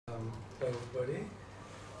Hello everybody.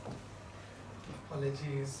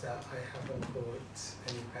 Apologies that I haven't bought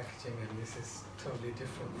any packaging, and this is totally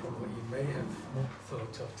different from what you may have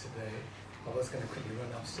thought of today. I was going to quickly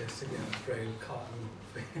run upstairs to get a braille carton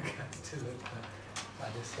for you guys to look at.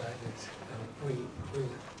 I decided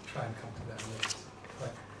we'll try and come to that later.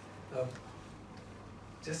 But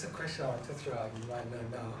just a question I want to throw out, you might know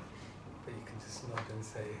now, but you can just nod and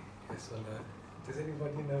say yes or no. Does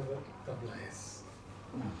anybody know what tabla is?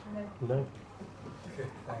 No. Okay,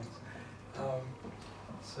 thanks.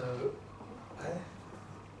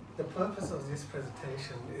 The purpose of this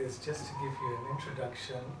presentation is just to give you an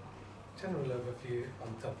introduction, general overview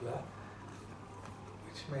on tabla,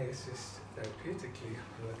 which may assist therapeutically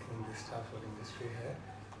working in this type of industry here,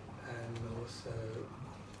 and also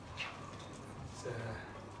a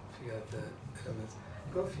few other elements.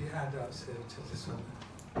 I've got a few handouts here, which I just want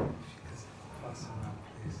to, if you could pass them around,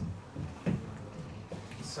 please.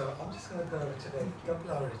 So I'm just going to go over today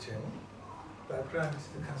tabla origin, background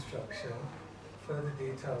to the construction, further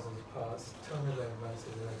details of the parts, tonal elements,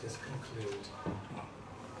 and then I just conclude.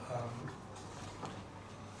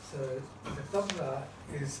 So the tabla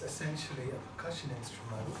is essentially a percussion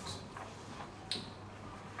instrument.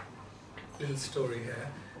 Little story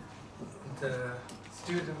here. The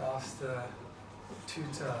student asked the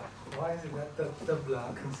tutor, why is it that the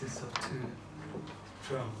tabla consists of two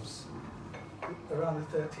drums? Around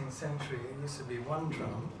the 13th century, it used to be one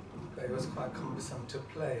drum, but it was quite cumbersome to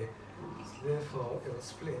play. So therefore, it was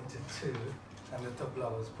split into two, and the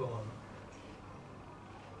tabla was born.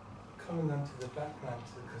 Coming on to the background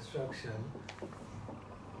to the construction,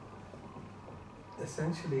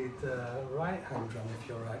 essentially the right-hand drum, if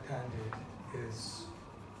you're right-handed, is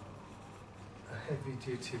a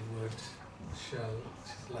heavy-duty wood shell,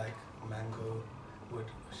 which is like mango wood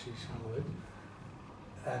or shisha wood,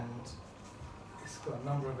 and it's got a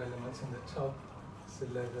number of elements. On the top, it's a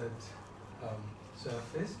leathered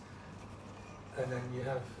surface, and then you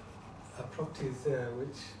have properties there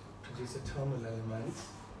which produce a tonal elements,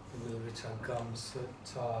 which are gum, soot,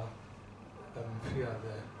 tar, a few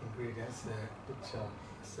other ingredients there which are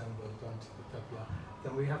assembled onto the tabla.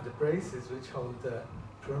 Then we have the braces which hold the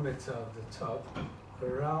perimeter of the top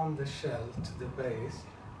around the shell to the base,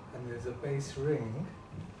 and there's a base ring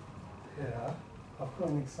here. I've got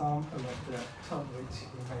an example of the top which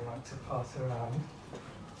you may want to pass around,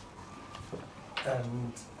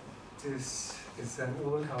 and this is then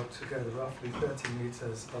all held together, roughly 30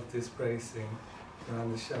 meters of this bracing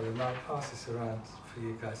around the shell, and I'll pass this around for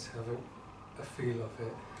you guys to have a feel of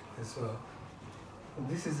it as well. And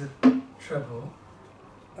this is a treble,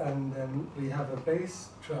 and then we have a bass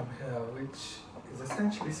drum here which is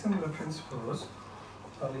essentially similar principles.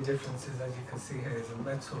 Only difference is, as you can see here, is a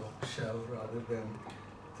metal shell rather than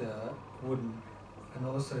the wooden, and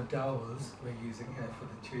also dowels we're using here for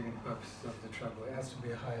the tuning purposes of the treble. It has to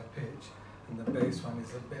be a higher pitch, and the bass one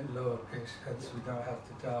is a bit lower pitch, hence we don't have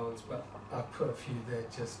the dowels, but I've put a few there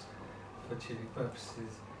just for tuning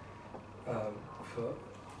purposes. I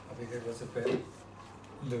think it was a bit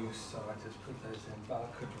loose, so I just put those in, but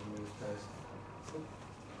I could remove those. So,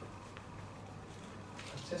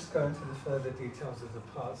 just go into the further details of the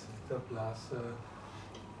parts of the tabla. So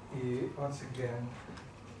once again,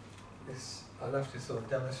 I'll have to sort of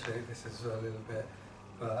demonstrate this as well a little bit,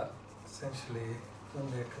 but essentially when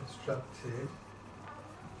they're constructed,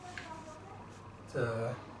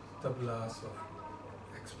 the tabla sort of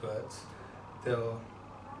experts, they'll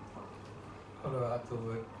hollow out the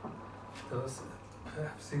wood, those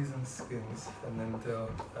perhaps seasoned skins, and then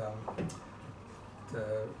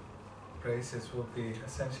the braces will be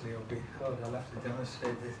held. I'll have to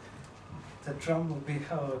demonstrate this. The drum will be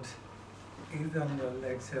held either on your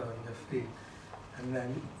legs here or on your feet, and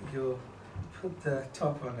then you'll put the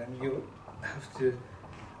top on, and you'll have to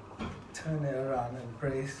turn it around and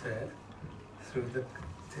brace it through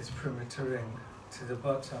this perimeter ring to the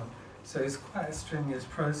bottom. So it's quite a strenuous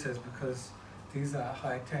process because these are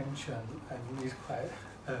high tension and you need quite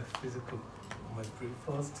physical, almost brute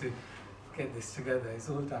force to get this together. It's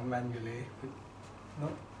all done manually,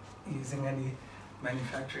 not using any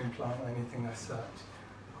manufacturing plant or anything as such.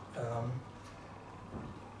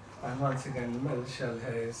 And once again, the metal shell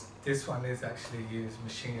here this one is actually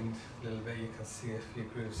machined a little bit. You can see a few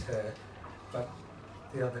grooves here, but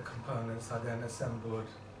the other components are then assembled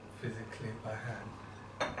physically by hand.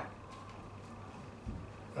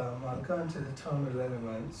 I'll go into the tonal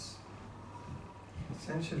elements.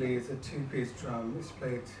 Essentially, it's a two-piece drum. It's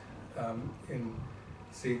played in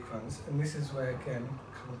sequence, and this is where, again,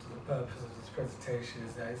 come to the purpose of this presentation,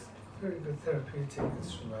 is that it's a very good therapeutic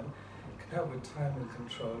instrument. It can help with time and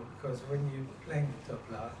control, because when you're playing the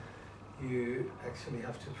tabla, you actually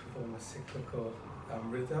have to perform a cyclical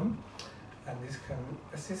rhythm, and this can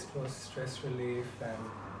assist with stress relief and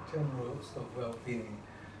general sort of well-being,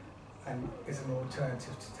 and is an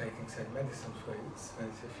alternative to taking, say, medicine. For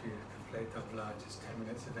instance, if you play tabla just 10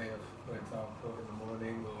 minutes a day, for example, in the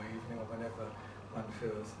morning or evening or whenever one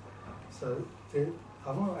feels. So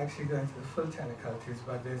I won't actually go into the full technicalities,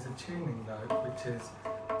 but there's a tuning note, which is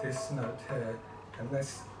this note here, and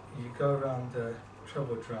that's, you go around the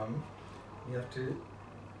treble drum, you have to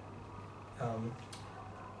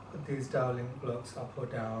put these dialing blocks up or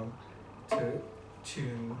down to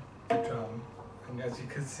tune the drum. And as you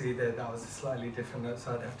can see there, that was a slightly different note,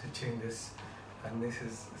 so I'd have to tune this, and this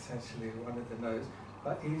is essentially one of the notes.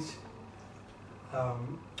 But each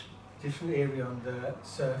different area on the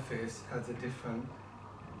surface has a different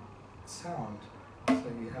sound. So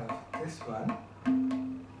you have this one,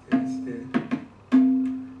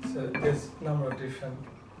 so there's a number of different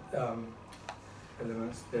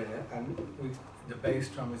elements there, and the bass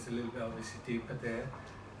drum is a little bit obviously deeper there,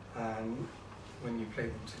 and when you play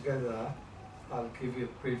them together, I'll give you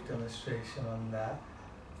a brief demonstration on that.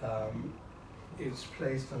 It's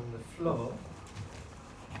placed on the floor,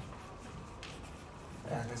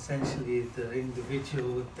 and essentially the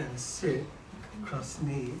individual would then sit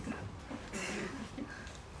cross-kneed.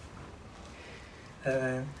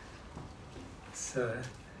 So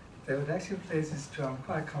they would actually place this drum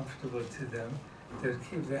quite comfortable to them. They would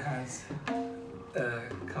keep their hands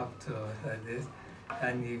cupped or like this,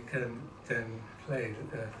 and you can then play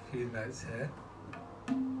a few notes here.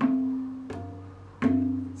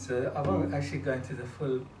 So I won't actually go into the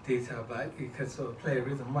full detail, but you can sort of play a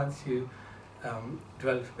rhythm once you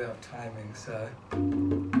develop a bit of timing. So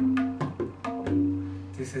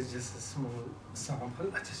this is just a small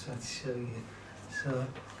sample I just want to show you. So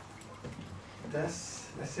that's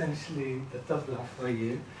essentially the tabla for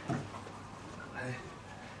you.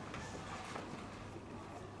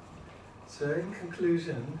 So in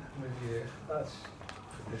conclusion, maybe that's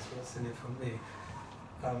for this, what's in it for me.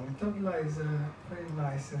 Tabla is a very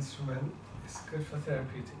nice instrument. It's good for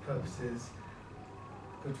therapeutic purposes,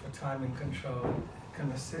 good for timing control. It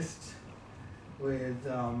can assist with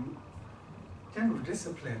general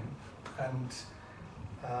discipline, and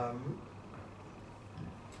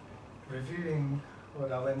reviewing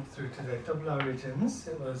what I went through today. Tabla origins,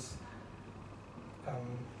 it was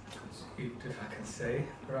conceived, if I can say,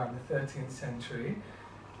 around the 13th century.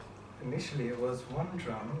 Initially it was one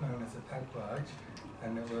drum known as a pagbaj,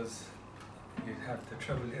 and it was, you'd have the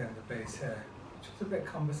treble here and the bass here, which was a bit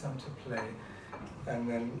cumbersome to play, and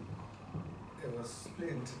then it was split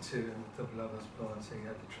into two, and the tabla was born, so you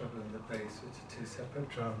had the treble and the bass, which are two separate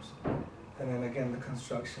drums. And then again, the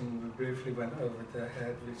construction, we briefly went over the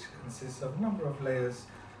head, which consists of a number of layers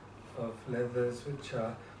of leathers, which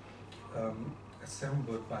are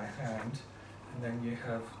assembled by hand, and then you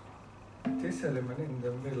have this element in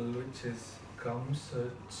the middle, which is gum,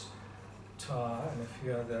 soot, tar, and a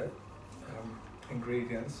few other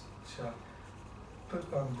ingredients, which are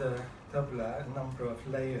put on the tabla, a number of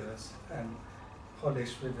layers, and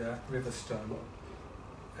polished with a river stone.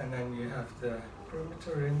 And then you have the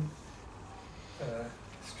perimeter in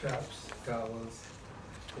straps, dowels,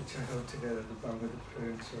 which are held together, the bung with the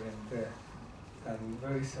perimeter in there. And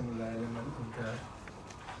very similar element in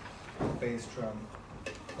the bass drum,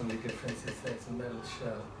 only difference is that it's a metal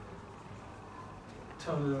shell.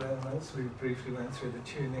 Tonal elements, we briefly went through the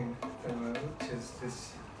tuning element, which is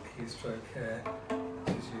this keystroke here,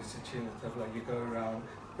 which is used to tune the tabla. You go around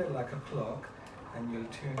a bit like a clock, and you'll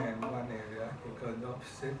tune in one area, you'll go in the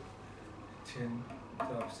opposite, tune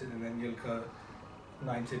the opposite, and then you'll go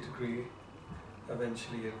 90-degree.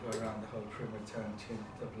 Eventually you'll go around the whole perimeter and tune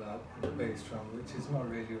the tabla and the bass drum, which is not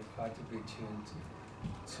really required to be tuned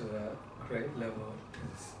to a great level,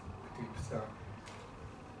 because it's a deep sound.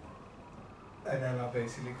 And then our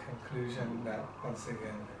basically conclusion that, once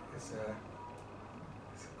again, it's a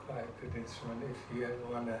quite a good instrument. If you ever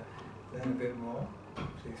want to learn a bit more,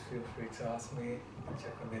 please feel free to ask me. You can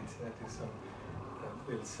check on the internet, do some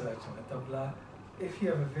little search on the tabla. If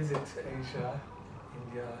you ever visit Asia,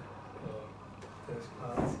 India, or those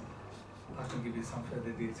parts, I can give you some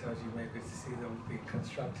further details. You may be able to see them being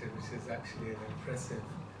constructed, which is actually an impressive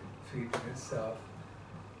feat in itself.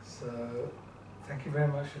 So, thank you very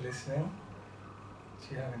much for listening.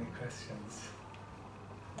 Do you have any questions?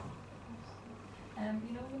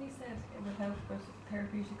 You know, when you said it would help with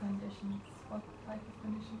therapeutic conditions, what type of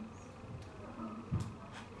conditions?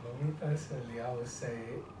 Well, me personally, I would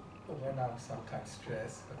say when I'm sometimes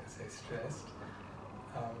stressed, like I say stressed,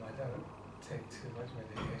 I don't take too much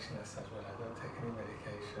medication as such. Well, I don't take any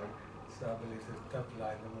medication. So I believe the tabla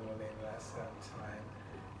in the morning at a certain time,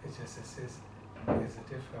 it just is a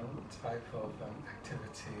different type of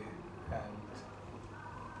activity, and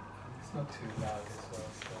it's not too loud as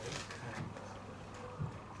well, so it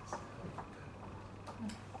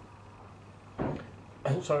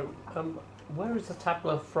can. Sorry, where is the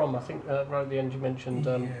tabla from? I think right at the end you mentioned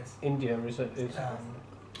Yes. India. Is it? Yeah,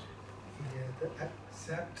 the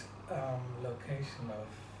exact location of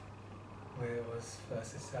where it was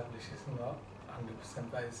first established is not 100%,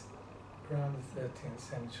 but it's around the 13th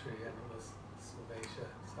century, and it was sort of Asia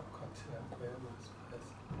subcontinent where it was first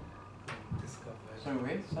discovered. So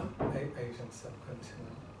where, sir? Asian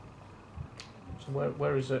subcontinent. So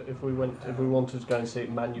where is it? If we wanted to go and see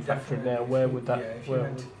it manufactured now, where would that? Yeah, if you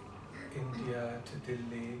went to India, to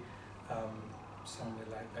Delhi, somewhere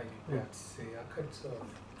like that, you'd be able to see. I could sort of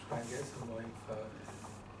try and get some more info,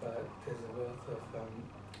 but there's a wealth of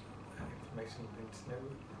information on the internet,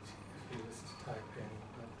 which if you just type in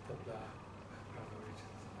Tabla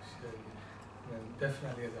regions, I'll show you. And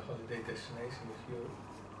definitely as a holiday destination, if you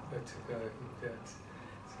were to go, you'd be able to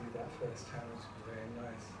see that firsthand, which would be very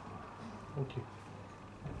nice. Thank you.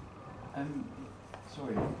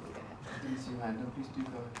 Sorry, I didn't see your hand. No, please do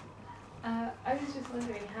go ahead. I was just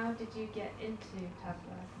wondering, how did you get into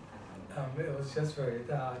Tabla? It was just very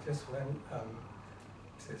I just went I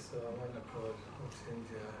went abroad to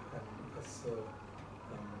India, and I saw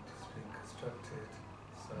it's being constructed.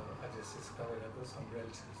 So I just discovered I've got some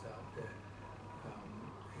relatives out there,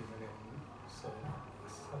 even in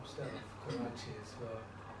subset of Karachi as well.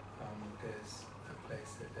 There's a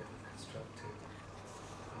place that they've constructed.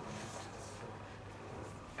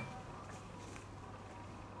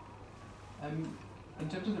 In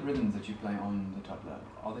terms of the rhythms that you play on the tabla,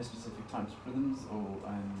 are there specific types of rhythms, or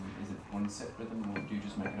is it one set rhythm, or do you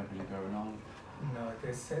just make it up as you go along? No,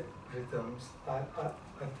 they're set rhythms.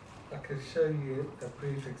 I could show you a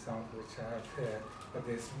brief example which I have here, but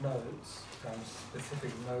there's notes,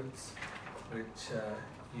 specific notes which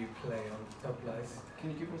you play on the tablas. Can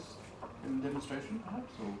you give us a demonstration,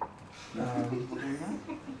 perhaps, or people doing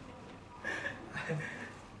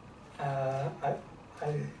that?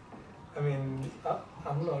 I mean,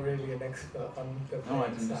 I'm not really an expert on the No, I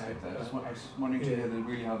playing didn't side. expect that. I was just wondering to hear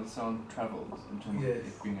really how the sound travels in terms of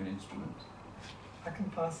it being an instrument. I can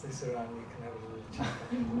pass this around, we can have a little chat.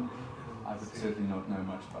 I would certainly not know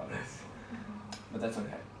much about it, but that's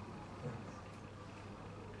okay.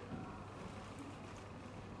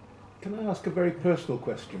 Can I ask a very personal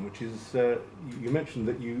question, which is, you mentioned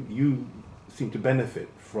that you seem to benefit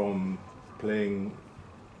from playing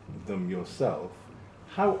them yourself.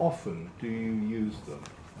 How often do you use them?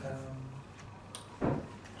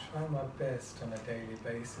 Try my best on a daily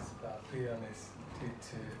basis, but I'll be honest, due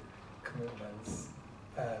to commitments,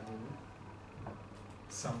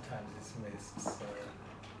 sometimes it's missed, so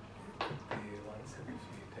it could be once every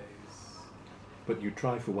few days. But you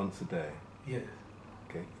try for once a day? Yeah.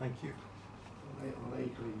 Okay, thank you. Are they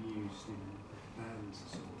usually used in bands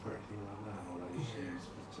for anything like that, or are they used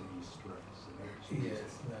for fatigue, stress?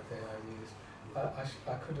 Yes, no, they are used. I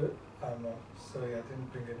could have, sorry, I didn't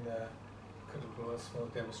bring in could have brought a small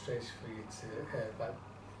demonstration for you to hear, but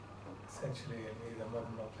essentially in either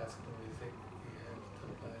modern or classical music, you hear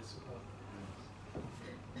tabla as well.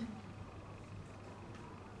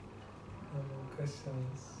 No more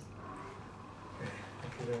questions? Okay,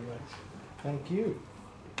 thank you very much. Thank you.